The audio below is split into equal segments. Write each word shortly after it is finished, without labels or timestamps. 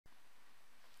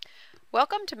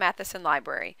Welcome to Matheson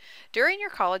Library. During your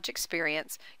college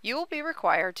experience, you will be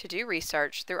required to do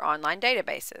research through online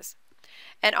databases.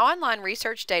 An online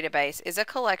research database is a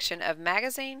collection of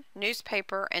magazine,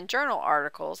 newspaper, and journal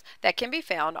articles that can be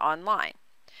found online.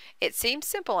 It seems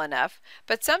simple enough,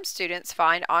 but some students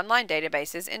find online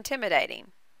databases intimidating.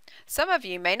 Some of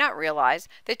you may not realize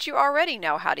that you already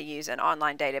know how to use an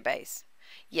online database.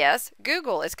 Yes,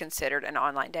 Google is considered an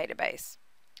online database.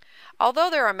 Although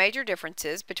there are major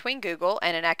differences between Google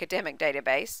and an academic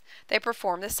database, they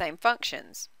perform the same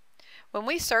functions. When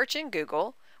we search in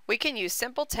Google, we can use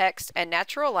simple text and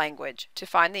natural language to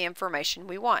find the information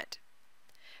we want.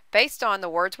 Based on the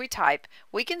words we type,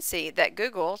 we can see that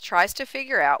Google tries to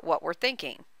figure out what we're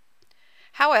thinking.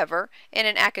 However, in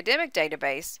an academic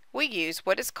database, we use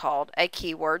what is called a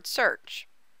keyword search.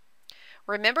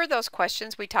 Remember those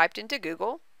questions we typed into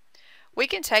Google? We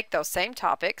can take those same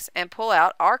topics and pull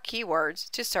out our keywords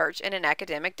to search in an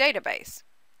academic database.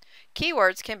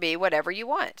 Keywords can be whatever you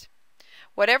want.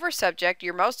 Whatever subject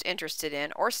you're most interested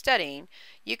in or studying,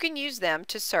 you can use them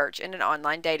to search in an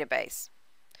online database.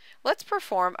 Let's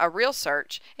perform a real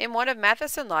search in one of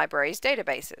Matheson Library's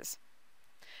databases.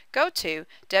 Go to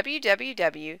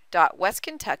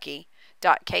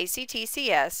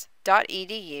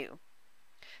www.westkentucky.kctcs.edu.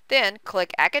 Then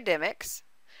click Academics,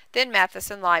 then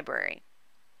Matheson Library.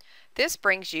 This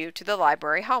brings you to the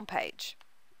library homepage.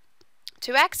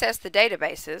 To access the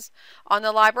databases, on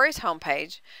the library's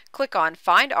homepage, click on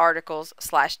Find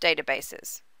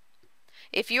Articles/Databases.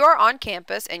 If you are on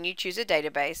campus and you choose a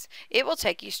database, it will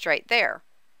take you straight there.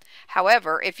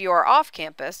 However, if you are off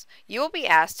campus, you will be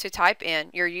asked to type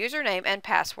in your username and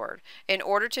password in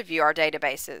order to view our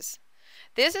databases.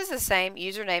 This is the same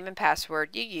username and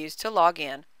password you use to log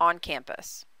in on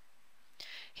campus.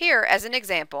 Here, as an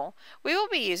example, we will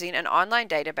be using an online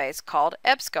database called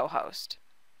EBSCOhost.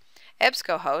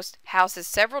 EBSCOhost houses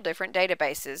several different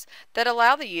databases that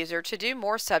allow the user to do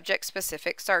more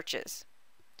subject-specific searches.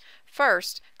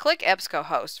 First, click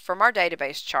EBSCOhost from our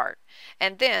database chart,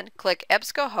 and then click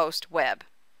EBSCOhost Web.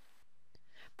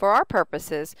 For our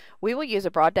purposes, we will use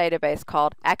a broad database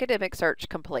called Academic Search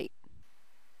Complete.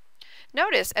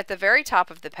 Notice at the very top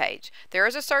of the page, there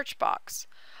is a search box.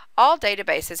 All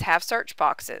databases have search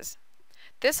boxes.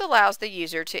 This allows the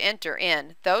user to enter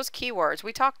in those keywords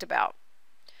we talked about.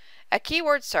 A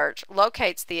keyword search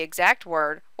locates the exact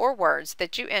word or words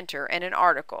that you enter in an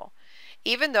article,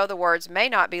 even though the words may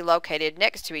not be located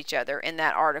next to each other in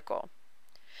that article.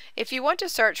 If you want to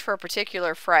search for a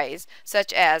particular phrase,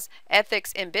 such as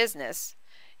ethics in business,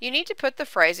 you need to put the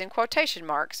phrase in quotation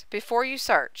marks before you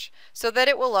search so that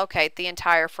it will locate the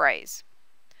entire phrase.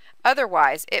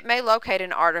 Otherwise, it may locate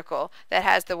an article that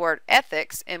has the word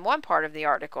ethics in one part of the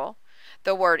article,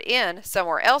 the word in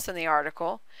somewhere else in the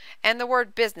article, and the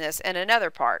word business in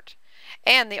another part,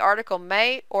 and the article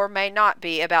may or may not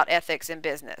be about ethics in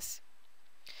business.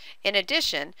 In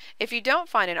addition, if you don't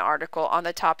find an article on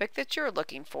the topic that you're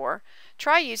looking for,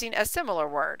 try using a similar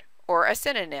word or a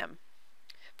synonym.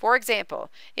 For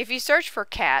example, if you search for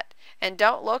cat and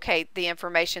don't locate the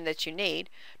information that you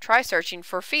need, try searching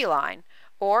for feline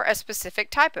or a specific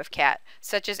type of cat,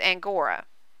 such as Angora.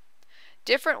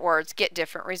 Different words get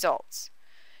different results.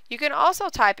 You can also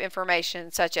type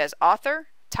information such as author,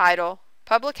 title,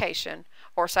 publication,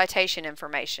 or citation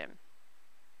information.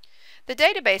 The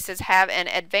databases have an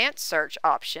advanced search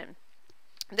option.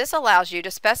 This allows you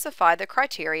to specify the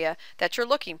criteria that you're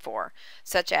looking for,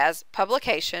 such as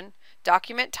publication,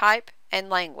 document type, and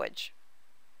language.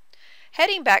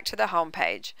 Heading back to the home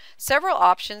page, several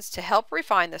options to help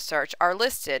refine the search are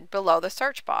listed below the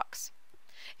search box.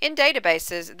 In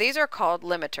databases, these are called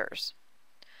limiters.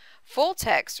 Full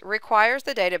text requires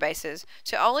the databases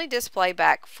to only display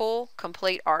back full,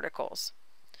 complete articles.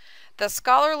 The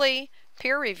scholarly,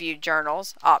 peer-reviewed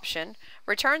journals option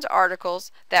returns articles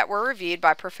that were reviewed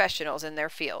by professionals in their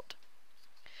field.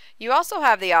 You also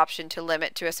have the option to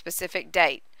limit to a specific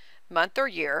date, month or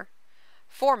year,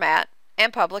 format,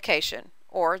 and publication,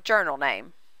 or journal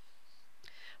name.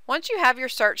 Once you have your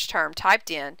search term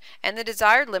typed in and the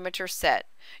desired limiter set,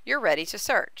 you're ready to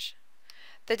search.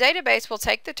 The database will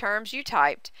take the terms you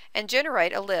typed and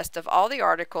generate a list of all the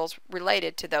articles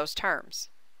related to those terms.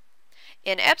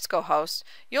 In EBSCOhost,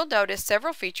 you'll notice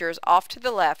several features off to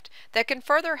the left that can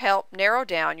further help narrow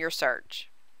down your search.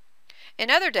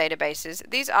 In other databases,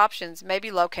 these options may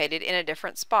be located in a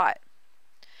different spot.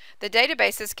 The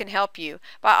databases can help you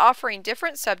by offering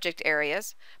different subject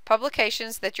areas,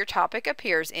 publications that your topic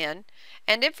appears in,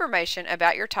 and information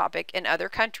about your topic in other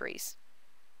countries.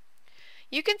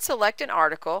 You can select an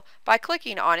article by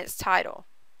clicking on its title.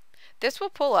 This will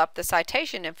pull up the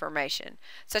citation information,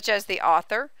 such as the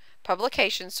author,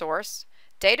 publication source,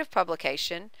 date of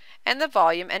publication, and the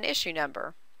volume and issue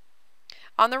number.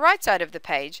 On the right side of the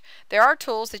page, there are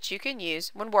tools that you can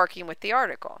use when working with the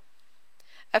article.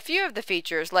 A few of the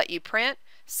features let you print,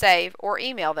 save, or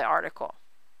email the article.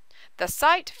 The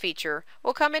Cite feature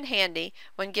will come in handy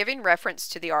when giving reference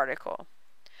to the article.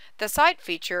 The Cite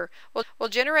feature will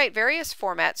generate various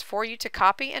formats for you to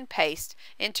copy and paste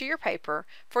into your paper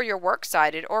for your works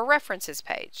cited or references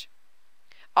page.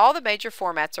 All the major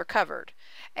formats are covered: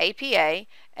 APA,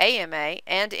 AMA,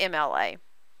 and MLA.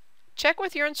 Check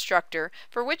with your instructor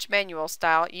for which manual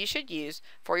style you should use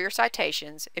for your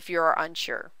citations if you are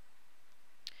unsure.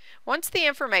 Once the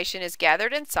information is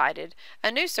gathered and cited,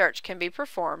 a new search can be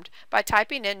performed by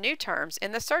typing in new terms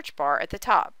in the search bar at the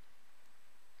top.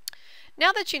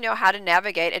 Now that you know how to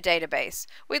navigate a database,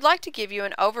 we'd like to give you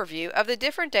an overview of the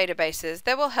different databases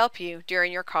that will help you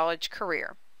during your college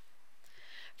career.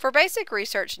 For basic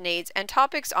research needs and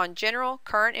topics on general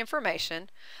current information,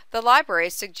 the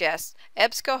library suggests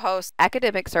EBSCOhost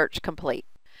Academic Search Complete,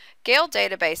 Gale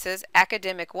Databases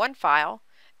Academic OneFile,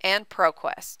 and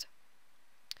ProQuest.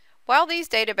 While these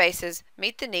databases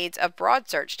meet the needs of broad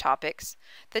search topics,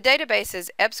 the databases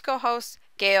EBSCOhost,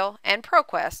 Gale, and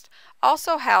ProQuest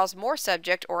also house more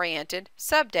subject-oriented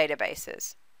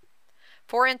sub-databases.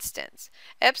 For instance,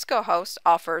 EBSCOhost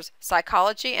offers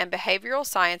Psychology and Behavioral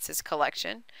Sciences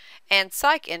Collection and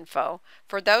PsycInfo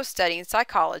for those studying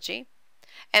psychology,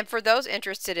 and for those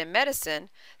interested in medicine,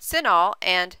 CINAHL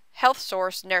and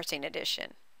HealthSource Nursing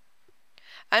Edition.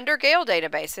 Under Gale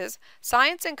databases,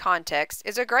 Science in Context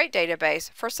is a great database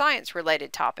for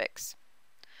science-related topics.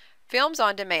 Films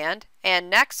on Demand and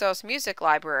Naxos Music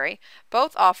Library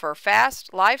both offer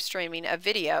fast live streaming of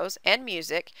videos and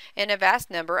music in a vast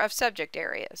number of subject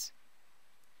areas.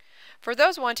 For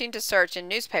those wanting to search in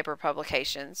newspaper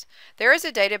publications, there is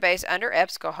a database under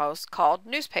EBSCOhost called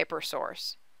Newspaper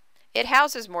Source. It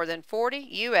houses more than 40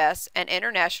 U.S. and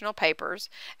international papers,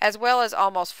 as well as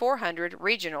almost 400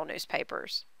 regional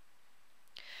newspapers.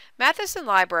 Matheson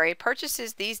Library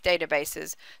purchases these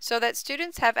databases so that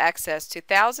students have access to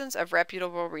thousands of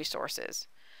reputable resources.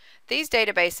 These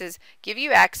databases give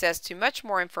you access to much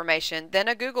more information than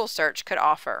a Google search could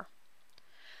offer.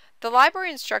 The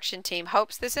library instruction team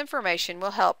hopes this information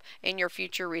will help in your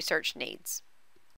future research needs.